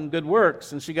caught up in good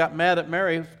works, and she got mad at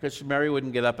Mary because Mary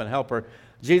wouldn't get up and help her.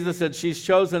 Jesus said, she's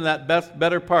chosen that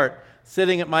better part,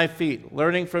 sitting at my feet,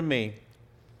 learning from me.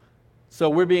 So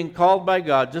we're being called by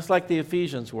God, just like the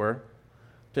Ephesians were,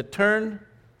 to turn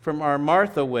from our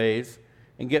Martha ways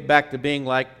and get back to being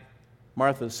like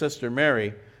Martha's sister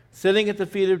Mary, sitting at the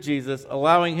feet of Jesus,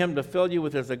 allowing Him to fill you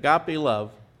with His agape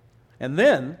love. And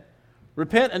then,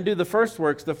 repent and do the first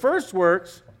works. The first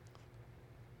works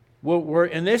were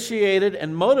initiated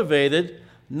and motivated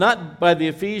not by the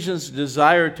Ephesians'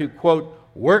 desire to, quote,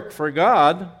 work for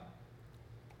God,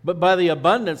 but by the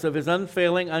abundance of His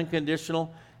unfailing,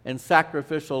 unconditional, and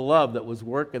sacrificial love that was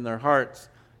work in their hearts.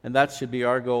 And that should be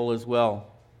our goal as well.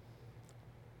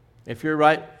 If you're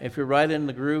right in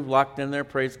the groove, locked in there,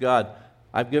 praise God.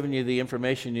 I've given you the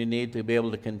information you need to be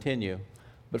able to continue.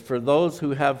 But for those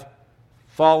who have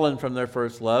fallen from their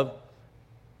first love,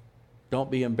 don't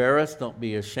be embarrassed, don't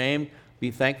be ashamed.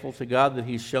 Be thankful to God that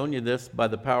He's shown you this by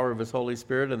the power of His Holy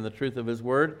Spirit and the truth of His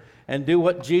Word. And do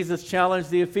what Jesus challenged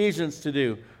the Ephesians to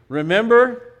do.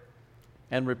 Remember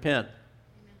and repent.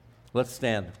 Let's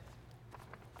stand.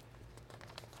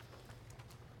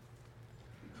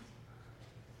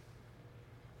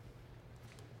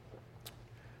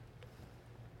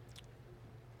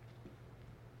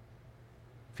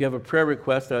 If you have a prayer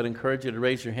request, I would encourage you to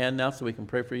raise your hand now so we can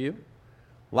pray for you.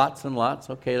 Lots and lots.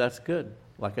 Okay, that's good.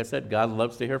 Like I said, God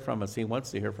loves to hear from us. He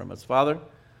wants to hear from us. Father,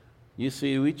 you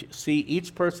see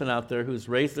each person out there who's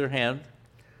raised their hand.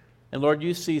 And Lord,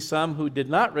 you see some who did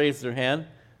not raise their hand,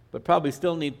 but probably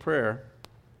still need prayer.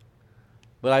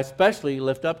 But I especially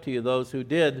lift up to you those who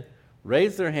did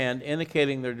raise their hand,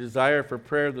 indicating their desire for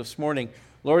prayer this morning.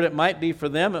 Lord, it might be for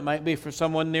them. It might be for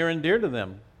someone near and dear to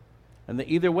them. And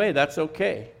either way, that's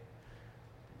okay.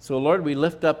 So, Lord, we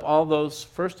lift up all those,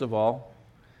 first of all,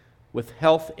 with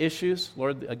health issues.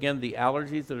 Lord, again, the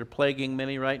allergies that are plaguing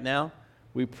many right now,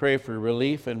 we pray for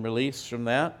relief and release from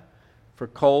that. For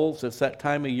colds, it's that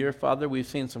time of year, Father. We've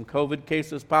seen some COVID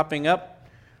cases popping up.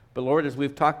 But, Lord, as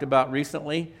we've talked about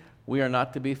recently, we are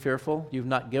not to be fearful. You've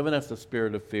not given us a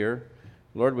spirit of fear.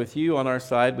 Lord, with you on our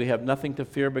side, we have nothing to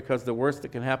fear because the worst that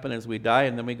can happen is we die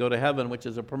and then we go to heaven, which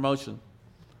is a promotion.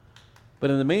 But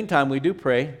in the meantime, we do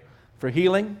pray for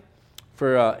healing,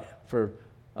 for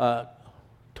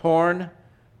torn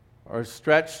or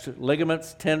stretched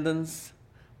ligaments, tendons,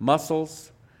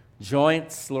 muscles,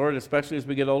 joints. Lord, especially as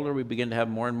we get older, we begin to have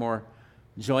more and more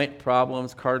joint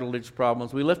problems, cartilage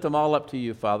problems. We lift them all up to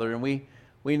you, Father, and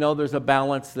we know there's a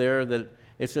balance there, that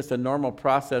it's just a normal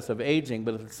process of aging.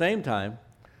 But at the same time,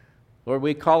 Lord,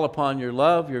 we call upon your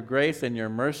love, your grace, and your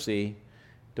mercy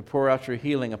to pour out your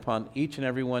healing upon each and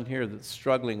every one here that's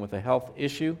struggling with a health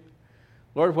issue.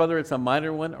 Lord, whether it's a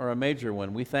minor one or a major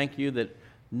one, we thank you that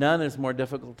none is more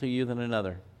difficult to you than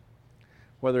another.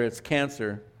 Whether it's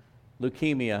cancer,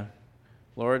 leukemia,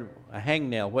 Lord, a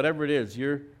hangnail, whatever it is,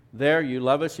 you're there, you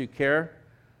love us, you care,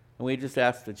 and we just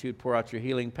ask that you'd pour out your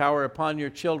healing power upon your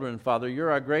children, Father. You're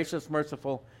our gracious,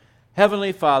 merciful,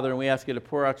 Heavenly Father, and we ask you to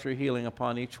pour out your healing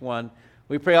upon each one.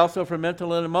 We pray also for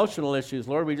mental and emotional issues.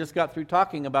 Lord, we just got through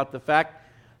talking about the fact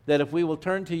that if we will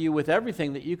turn to you with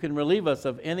everything, that you can relieve us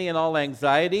of any and all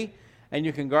anxiety, and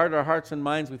you can guard our hearts and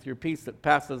minds with your peace that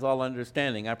passes all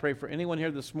understanding. I pray for anyone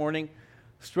here this morning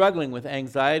struggling with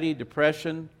anxiety,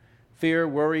 depression, fear,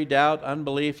 worry, doubt,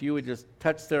 unbelief. You would just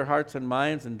touch their hearts and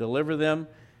minds and deliver them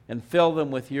and fill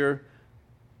them with your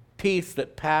peace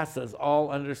that passes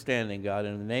all understanding, God.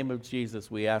 In the name of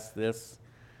Jesus, we ask this.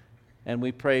 And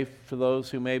we pray for those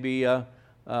who may be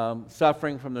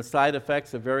suffering from the side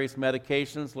effects of various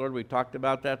medications. Lord, we talked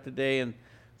about that today, and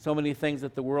so many things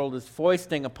that the world is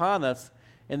foisting upon us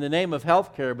in the name of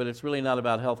health care, but it's really not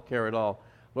about health care at all.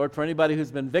 Lord, for anybody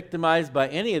who's been victimized by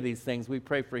any of these things, we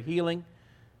pray for healing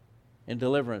and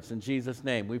deliverance in Jesus'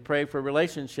 name. We pray for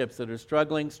relationships that are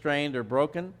struggling, strained, or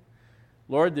broken.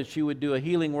 Lord, that you would do a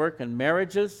healing work in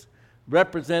marriages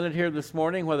represented here this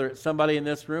morning, whether it's somebody in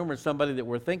this room or somebody that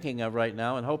we're thinking of right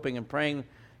now and hoping and praying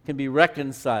can be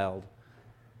reconciled.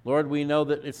 Lord, we know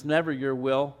that it's never your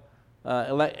will,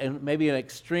 and maybe in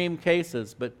extreme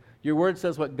cases, but your word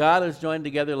says what God has joined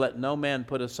together, let no man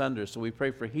put asunder. So we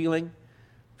pray for healing,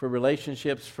 for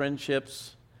relationships,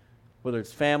 friendships, whether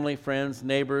it's family, friends,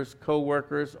 neighbors,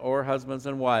 co-workers, or husbands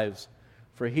and wives,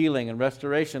 for healing and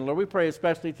restoration. Lord, we pray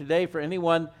especially today for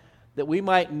anyone that we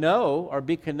might know or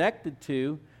be connected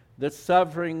to that's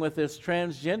suffering with this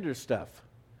transgender stuff.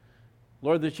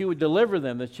 Lord, that you would deliver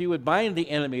them, that you would bind the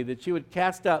enemy, that you would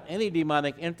cast out any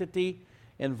demonic entity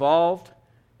involved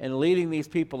in leading these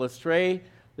people astray,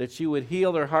 that you would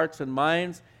heal their hearts and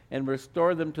minds and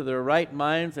restore them to their right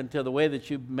minds and to the way that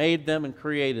you made them and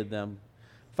created them.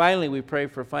 Finally, we pray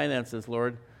for finances,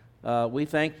 Lord. We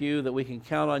thank you that we can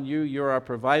count on you. You're our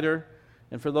provider.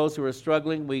 And for those who are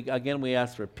struggling, we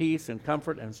ask for peace and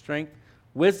comfort and strength,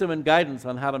 wisdom and guidance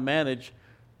on how to manage,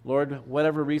 Lord,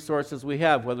 whatever resources we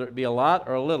have, whether it be a lot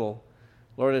or a little.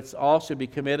 Lord, it's all should be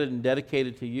committed and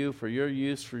dedicated to you for your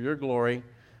use, for your glory.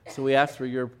 So we ask for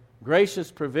your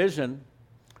gracious provision.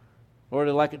 Lord,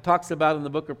 like it talks about in the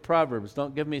book of Proverbs,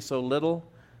 don't give me so little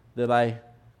that I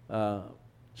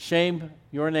shame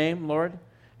your name, Lord,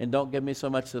 and don't give me so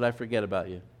much that I forget about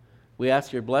you. We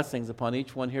ask your blessings upon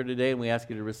each one here today, and we ask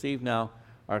you to receive now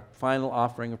our final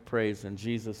offering of praise in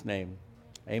Jesus' name.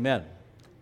 Amen.